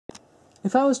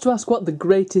If I was to ask what the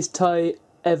greatest toy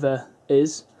ever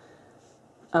is,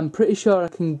 I'm pretty sure I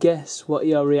can guess what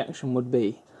your reaction would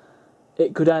be.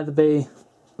 It could either be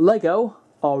Lego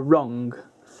or wrong.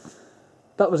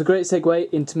 That was a great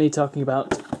segue into me talking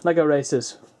about Lego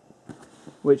Racers,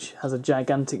 which has a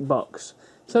gigantic box.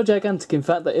 So gigantic, in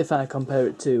fact, that if I compare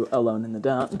it to Alone in the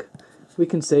Dark, we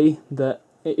can see that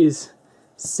it is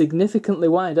significantly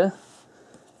wider,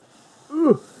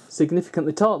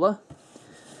 significantly taller,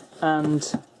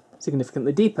 and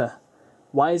significantly deeper.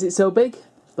 Why is it so big?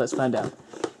 Let's find out.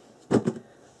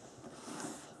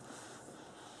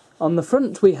 On the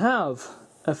front we have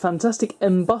a fantastic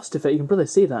embossed effect. You can probably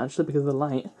see that actually because of the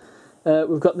light.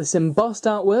 We've got this embossed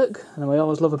artwork, and we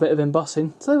always love a bit of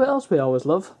embossing. Tell you what else we always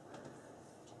love.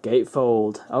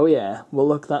 Gatefold. Oh yeah, we'll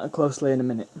look at that closely in a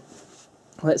minute.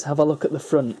 Let's have a look at the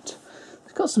front.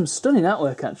 It's got some stunning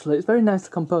artwork actually. It's very nicely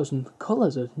composed and the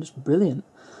colours are just brilliant.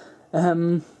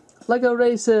 Lego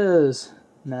Racers.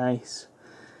 Nice.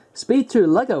 Speed through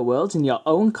Lego worlds in your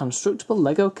own constructible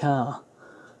Lego car.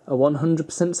 A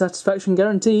 100% satisfaction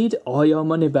guaranteed, or your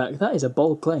money back. That is a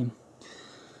bold claim.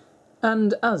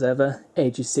 And as ever,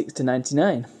 ages 6 to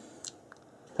 99.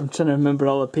 I'm trying to remember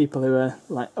all the people who are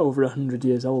like over 100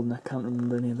 years old, and I can't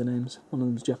remember any of the names. One of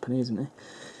them's Japanese, isn't he?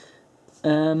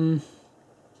 And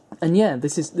yeah,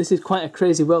 this is quite a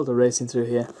crazy world we're racing through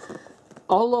here.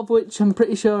 All of which I'm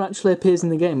pretty sure actually appears in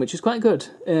the game, which is quite good.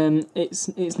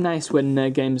 It's nice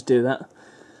when games do that.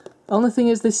 Only thing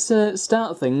is this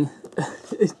start thing,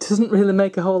 it doesn't really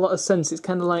make a whole lot of sense. It's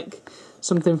kind of like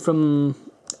something from,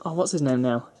 oh, what's his name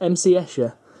now? MC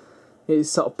Escher. It's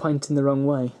sort of pointing the wrong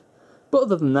way. But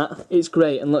other than that, it's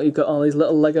great. And look, you've got all these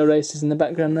little Lego races in the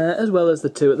background there, as well as the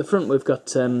two at the front. We've got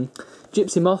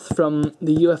Gypsy Moth from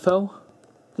the UFO,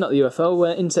 not the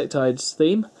UFO, Insectoids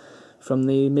theme from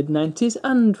the mid-90s.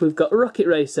 And we've got Rocket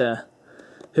Racer,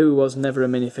 who was never a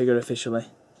minifigure officially.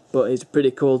 But he's a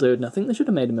pretty cool dude, and I think they should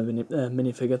have made him a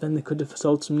minifigure, then they could have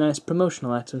sold some nice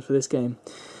promotional items for this game.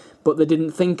 But they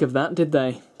didn't think of that, did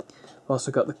they?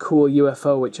 Also got the cool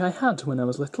UFO, which I had when I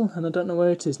was little, and I don't know where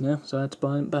it is now, so I had to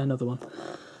buy another one.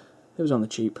 It was on the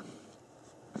cheap.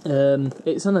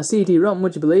 It's on a CD-ROM,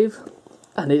 would you believe?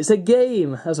 And it's a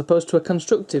game, as opposed to a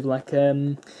constructive, like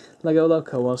Lego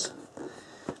Loco was.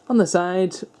 On the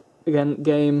side, again,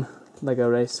 game, Lego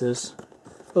Racers.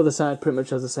 Other side pretty much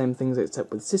has the same things except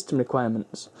with system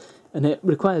requirements. And it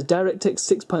requires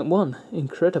DirectX 6.1.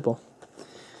 Incredible.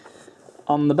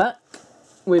 On the back,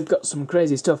 we've got some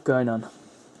crazy stuff going on.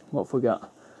 What have we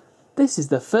got? This is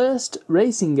the first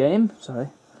racing game. Sorry,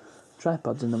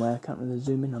 tripod's in the way, I can't really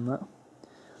zoom in on that.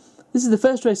 This is the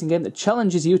first racing game that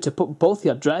challenges you to put both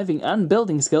your driving and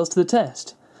building skills to the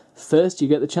test. First, you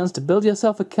get the chance to build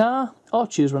yourself a car, or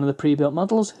choose one of the pre-built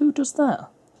models. Who does that?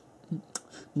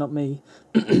 Not me.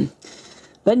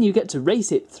 Then you get to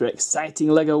race it through exciting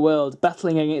Lego world,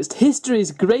 battling against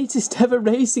history's greatest ever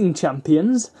racing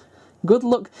champions. Good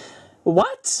luck.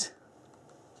 What?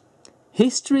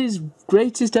 History's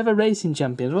greatest ever racing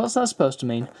champions? What's that supposed to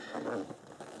mean?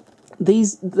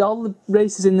 All the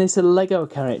races in this are Lego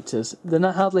characters. They're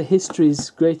not hardly history's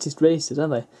greatest racers, are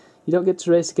they? You don't get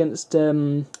to race against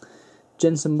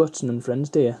Jensen Button and friends,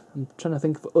 do you? I'm trying to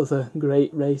think of other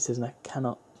great racers, and I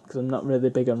cannot, because I'm not really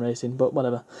big on racing, but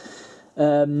whatever.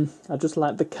 I just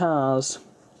like the cars.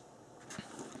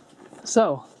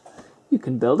 So, you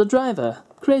can build a driver,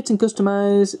 create and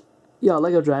customise your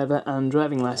Lego driver and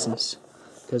driving licence.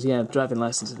 Because, yeah, driving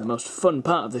licence is the most fun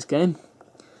part of this game.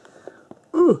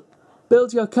 Ooh,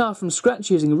 build your car from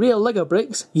scratch using real Lego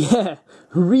bricks. Yeah,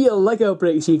 real Lego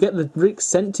bricks. You get the bricks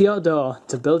sent to your door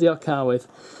to build your car with.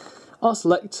 Or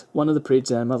select one of the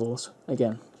pre-design models.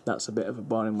 Again, that's a bit of a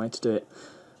boring way to do it.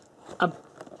 I'm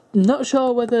not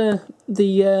sure whether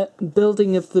the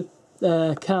building of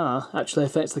the car actually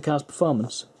affects the car's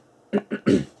performance.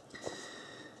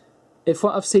 If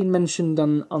what I've seen mentioned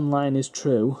online is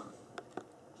true,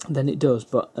 then it does,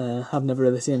 but I've never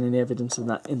really seen any evidence of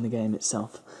that in the game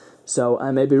itself. So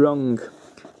I may be wrong.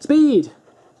 Speed!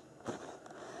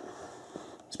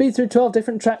 Speed through 12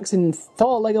 different tracks in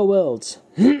 4 Lego worlds.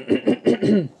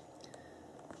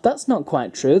 That's not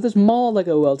quite true. There's more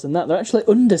Lego worlds than that. They're actually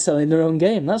underselling their own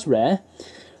game. That's rare.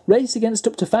 Race against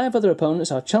up to 5 other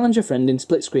opponents or challenge a friend in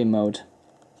split screen mode.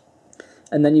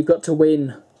 And then you've got to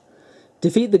win.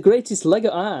 Defeat the greatest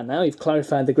Lego... now you've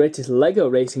clarified the greatest Lego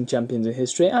racing champions in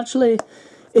history. Actually,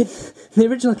 the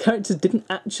original characters didn't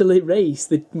actually race.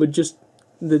 They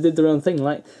did their own thing.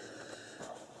 Like,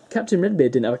 Captain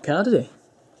Redbeard didn't have a car, did he?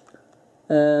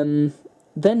 Then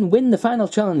win the final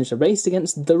challenge, a race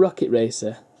against the Rocket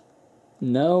Racer.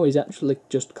 No, he's actually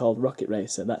just called Rocket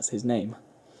Racer. That's his name.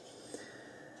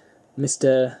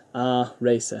 Mr. R.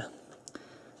 Racer.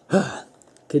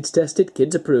 Kids tested,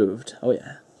 kids approved. Oh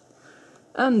yeah.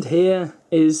 And here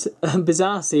is a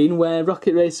bizarre scene where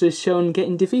Rocket Racer is shown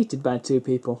getting defeated by 2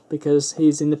 people because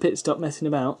he's in the pit stop messing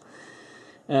about,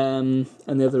 and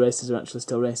the other racers are actually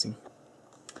still racing.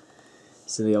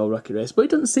 So the old Rocket Racer. But he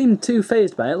doesn't seem too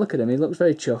phased by it. Look at him, he looks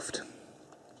very chuffed.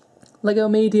 Lego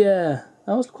Media.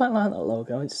 I always quite like that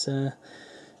logo. It's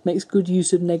makes good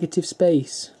use of negative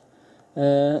space.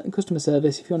 Customer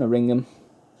service, if you want to ring them,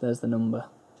 there's the number.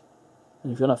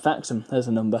 And if you want to fax them, there's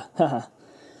the number. Haha.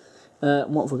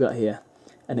 What have we got here?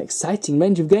 An exciting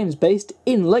range of games based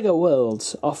in LEGO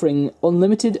worlds, offering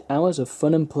unlimited hours of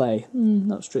fun and play.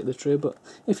 Not strictly true, but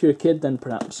if you're a kid, then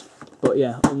perhaps. But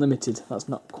yeah, unlimited, that's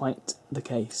not quite the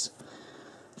case.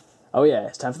 Oh yeah,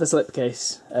 it's time for the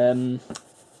slipcase.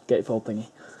 Gatefold thingy.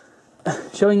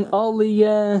 Showing all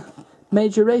the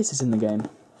major races in the game.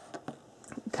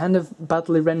 Kind of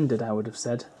badly rendered, I would have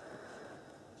said.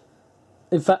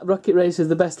 In fact, Rocket Racer is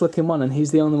the best looking one, and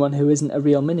he's the only one who isn't a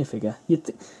real minifigure. You'd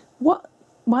think, what?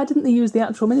 Why didn't they use the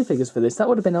actual minifigures for this? That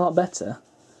would have been a lot better.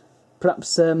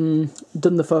 Perhaps done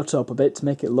the photo up a bit to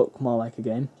make it look more like a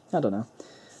game. I don't know.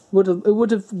 It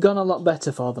would have gone a lot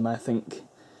better for them, I think.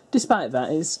 Despite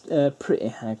that, it's pretty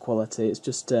high quality. It's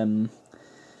just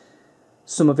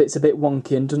some of it's a bit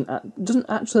wonky and doesn't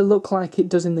actually look like it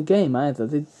does in the game either.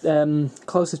 The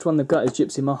closest one they've got is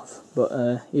Gypsy Moth,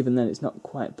 but even then it's not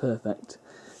quite perfect.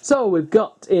 So we've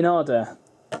got, in order,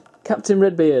 Captain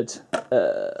Redbeard,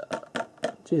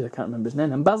 jeez, I can't remember his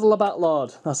name, and Basil the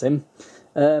Batlord, that's him.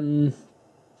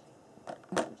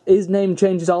 His name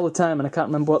changes all the time, and I can't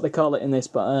remember what they call it in this,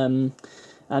 but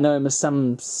I know him as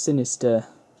Sam Sinister.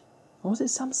 Or was it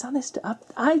Sam Sinister?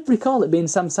 I recall it being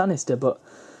Sam Sinister, but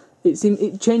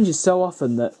it changes so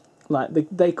often that like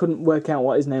they couldn't work out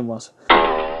what his name was.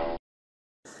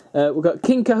 We've got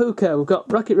King Kahooka, we've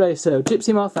got Rocket Racer,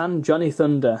 Gypsy Moth, and Johnny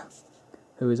Thunder,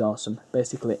 who is awesome.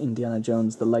 Basically Indiana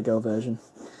Jones, the Lego version.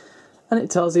 And it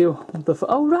tells you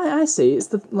oh right, I see. It's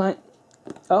the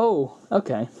oh,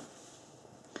 okay.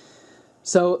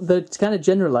 So they're kind of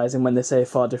generalising when they say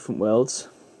 4 different worlds.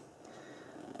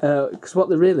 Because what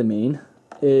they really mean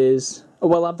is, oh,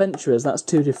 well, adventurers, that's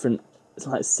 2 different, it's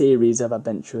like series of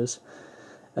adventurers.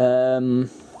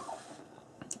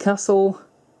 Castle,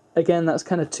 again, that's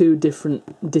kind of 2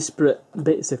 different disparate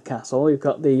bits of castle. You've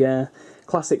got the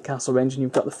classic castle range and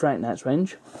you've got the Fright Nights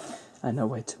range. I know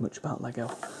way too much about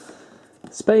Lego.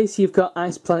 Space, you've got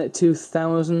Ice Planet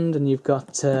 2000 and you've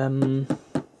got,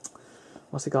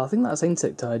 what's it called? I think that's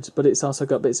Insectoids, but it's also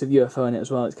got bits of UFO in it as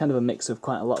well. It's kind of a mix of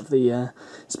quite a lot of the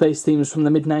space themes from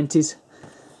the mid-90s,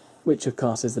 which of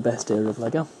course is the best era of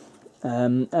Lego.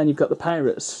 And you've got the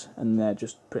pirates, and they're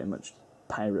just pretty much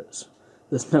pirates.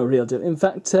 There's no real difference. In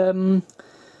fact, the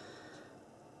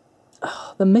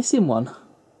missing one,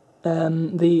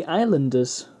 the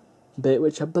Islanders bit,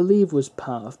 which I believe was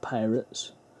part of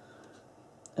Pirates,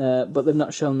 but they've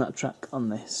not shown that track on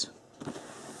this.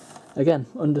 Again,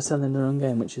 underselling their own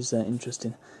game, which is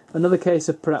interesting. Another case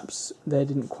of perhaps they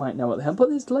didn't quite know what they had, but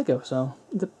it's Lego, so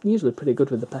they're usually pretty good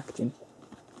with the packaging.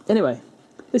 Anyway,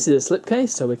 this is a slipcase,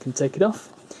 so we can take it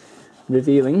off,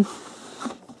 revealing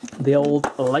the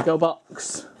old Lego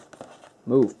box.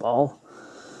 Move, ball.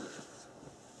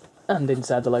 And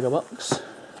inside the Lego box,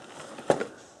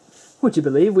 would you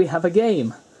believe we have a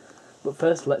game? But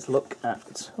first, let's look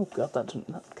at... Oh god, that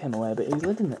came away a bit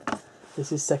easily, didn't it?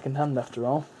 This is second hand after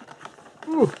all.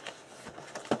 Ooh.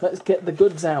 Let's get the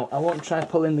goods out. I won't try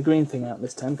pulling the green thing out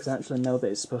this time because I actually know that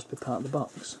it's supposed to be part of the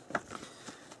box.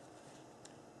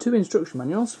 2 instruction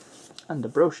manuals and a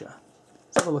brochure.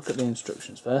 Let's have a look at the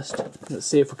instructions first. Let's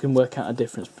see if we can work out a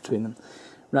difference between them.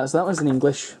 Right, so that one's in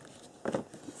English.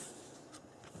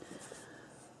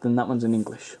 Then that one's in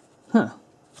English. Huh.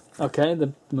 Okay,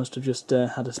 they must have just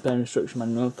had a spare instruction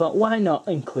manual and thought, why not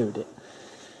include it?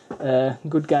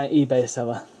 Good guy eBay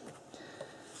seller.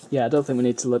 Yeah, I don't think we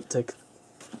need to take a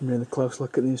really close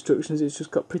look at the instructions. It's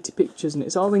just got pretty pictures and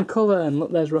it's all in colour. And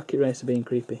look, there's Rocket Racer being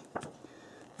creepy.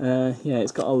 Yeah,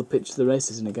 it's got all the pictures of the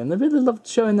races in again. They really loved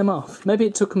showing them off. Maybe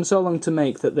it took them so long to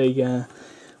make that they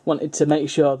wanted to make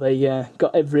sure they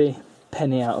got every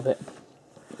penny out of it.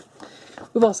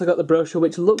 We've also got the brochure,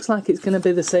 which looks like it's going to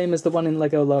be the same as the one in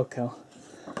Lego Loco.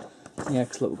 Yeah,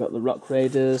 because look, we've got the Rock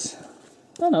Raiders.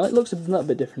 Oh no, it looks a little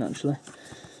bit different actually.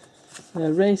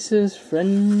 Racers,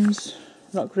 Friends,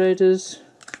 Rock Raiders,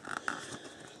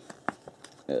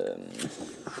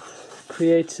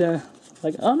 Creator.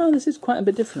 Like, oh no, this is quite a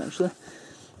bit different actually.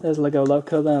 There's Lego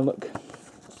Loco there, look.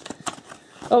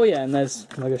 Oh yeah, and there's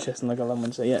Lego Chess and Lego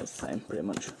Lemon, so yeah, it's the same pretty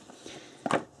much.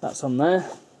 That's on there.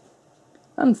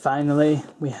 And finally,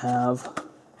 we have,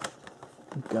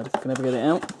 oh God, if I can ever get it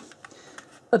out,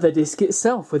 the disc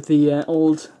itself with the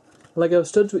old Lego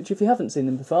studs, which if you haven't seen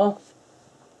them before,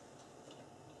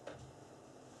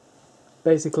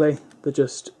 basically they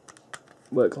just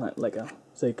work like Lego,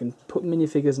 so you can put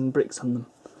minifigures and bricks on them.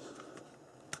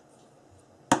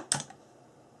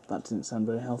 That didn't sound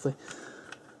very healthy.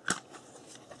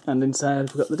 And inside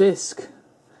we've got the disc.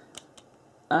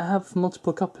 I have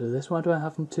multiple copies of this. Why do I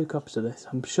have 2 copies of this?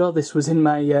 I'm sure this was in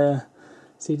my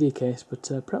CD case, but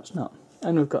perhaps not.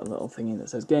 And we've got a little thingy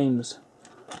that says games.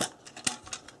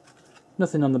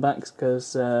 Nothing on the backs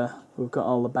because we've got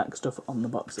all the back stuff on the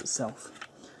box itself.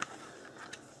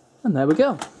 And there we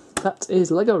go. That is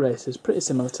Lego Racers, pretty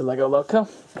similar to Lego Loco.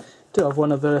 Do have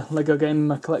one other Lego game in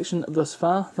my collection thus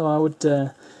far, though I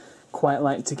would quite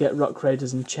like to get Rock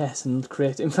Raiders and chess and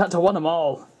create... In fact, I want them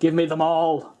all! Give me them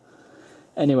all!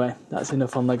 Anyway, that's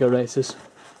enough on Lego Racers.